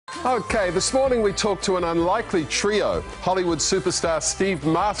Okay, this morning we talked to an unlikely trio. Hollywood superstar Steve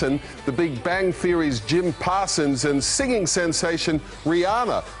Martin, The Big Bang Theory's Jim Parsons, and singing sensation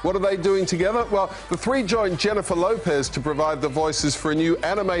Rihanna. What are they doing together? Well, the three joined Jennifer Lopez to provide the voices for a new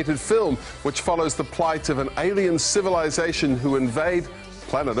animated film which follows the plight of an alien civilization who invade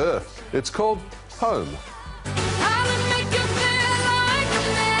planet Earth. It's called Home.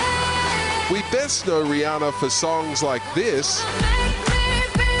 We best know Rihanna for songs like this.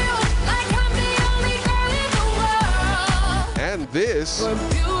 And this, like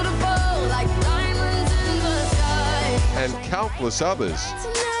and countless others.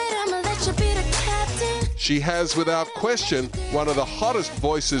 She has, without question, one of the hottest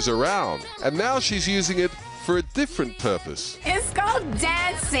voices around, and now she's using it for a different purpose. It's called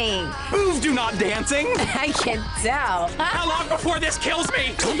dancing. Boobs do not dancing. I can tell. How long before this kills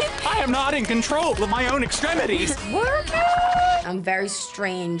me? I am not in control of my own extremities. I'm very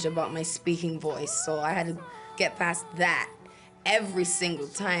strange about my speaking voice, so I had to get past that every single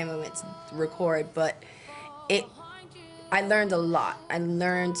time I went to record, but I learned a lot. I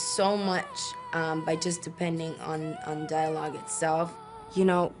learned so much by just depending on dialogue itself. You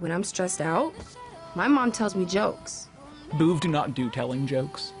know, when I'm stressed out, my mom tells me jokes. Boobs do not do telling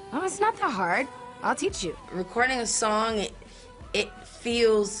jokes. Oh, it's not that hard. I'll teach you. Recording a song, it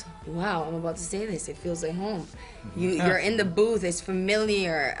feels, wow, I'm about to say this, it feels like home. You're in the booth, it's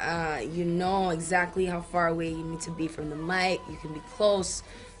familiar, you know exactly how far away you need to be from the mic, you can be close,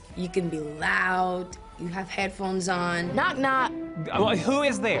 you can be loud, you have headphones on. Knock, knock. Well, who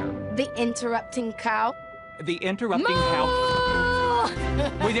is there? The interrupting cow. The interrupting cow.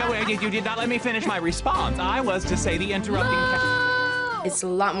 Wait, you did not let me finish my response. I was to say the interrupting cow. It's a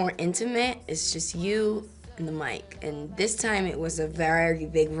lot more intimate, it's just you and the mic, and this time it was a very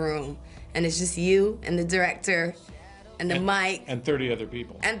big room, and it's just you and the director and the mic and 30 other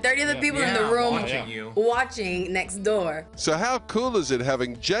people and 30 other people in the room watching next door. So how cool is it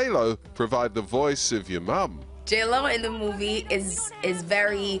having J-Lo provide the voice of your mum? J-Lo in the movie is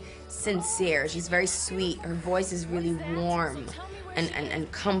very sincere. She's very sweet. Her voice is really warm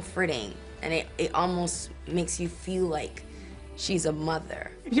and comforting, and it almost makes you feel like she's a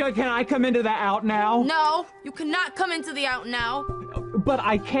mother. Yeah, can I come into the out now? No, you cannot come into the out now. But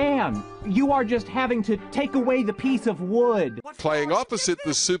I can. You are just having to take away the piece of wood. Playing opposite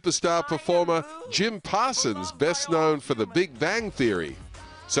the superstar performer Jim Parsons, best known for The Big Bang Theory.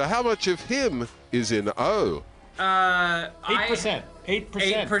 So how much of him is in O? 8%.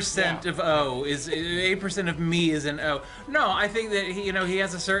 8% of O is 8% of me is in O. No, I think that he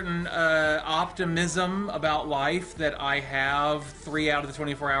has a certain optimism about life that I have 3 out of the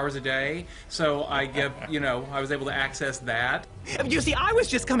 24 hours a day. So I get, I was able to access that. You see, I was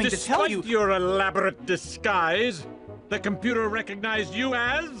just coming to tell you. Despite your elaborate disguise, the computer recognized you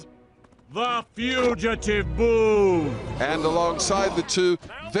as the Fugitive Boo. And alongside the two,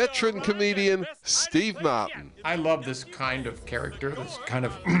 veteran comedian Steve Martin. I love this kind of character, this kind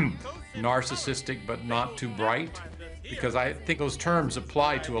of narcissistic but not too bright, because I think those terms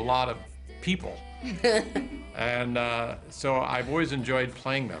apply to a lot of people. And so I've always enjoyed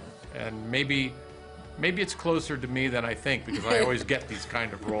playing them. And maybe it's closer to me than I think, because I always get these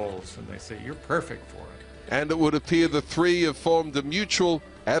kind of roles and they say, you're perfect for it. And it would appear the three have formed a mutual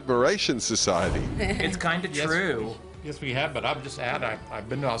admiration society. It's kind of true. Yes, we have, but I'm just I've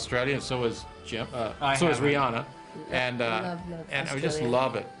been to Australia, and so has Jim. So has Rihanna, and I just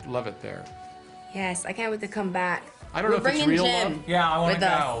love it there. Yes, I can't wait to come back. I don't know if it's real Jim love. Yeah, I want to go.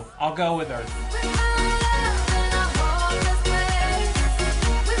 us. I'll go with her.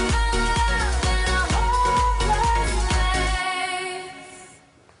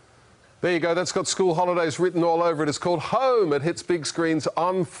 There you go, that's got school holidays written all over it. It's called Home. It hits big screens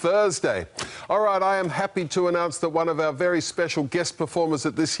on Thursday. All right, I am happy to announce that one of our very special guest performers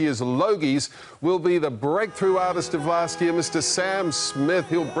at this year's Logies will be the breakthrough artist of last year, Mr. Sam Smith.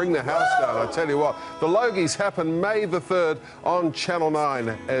 He'll bring the house down, I tell you what. The Logies happen May the 3rd on Channel 9,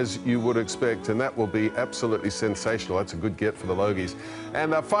 as you would expect, and that will be absolutely sensational. That's a good get for the Logies.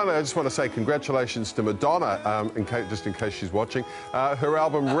 And finally, I just want to say congratulations to Madonna, just in case she's watching. Her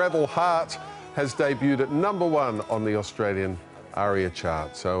album Rebel Heart has debuted at #1 on the Australian ARIA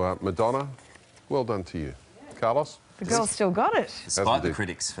chart. So, Madonna, well done to you. Carlos? The girl still got it. Despite the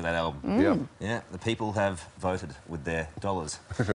critics for that album. Yeah. Yeah, the people have voted with their dollars.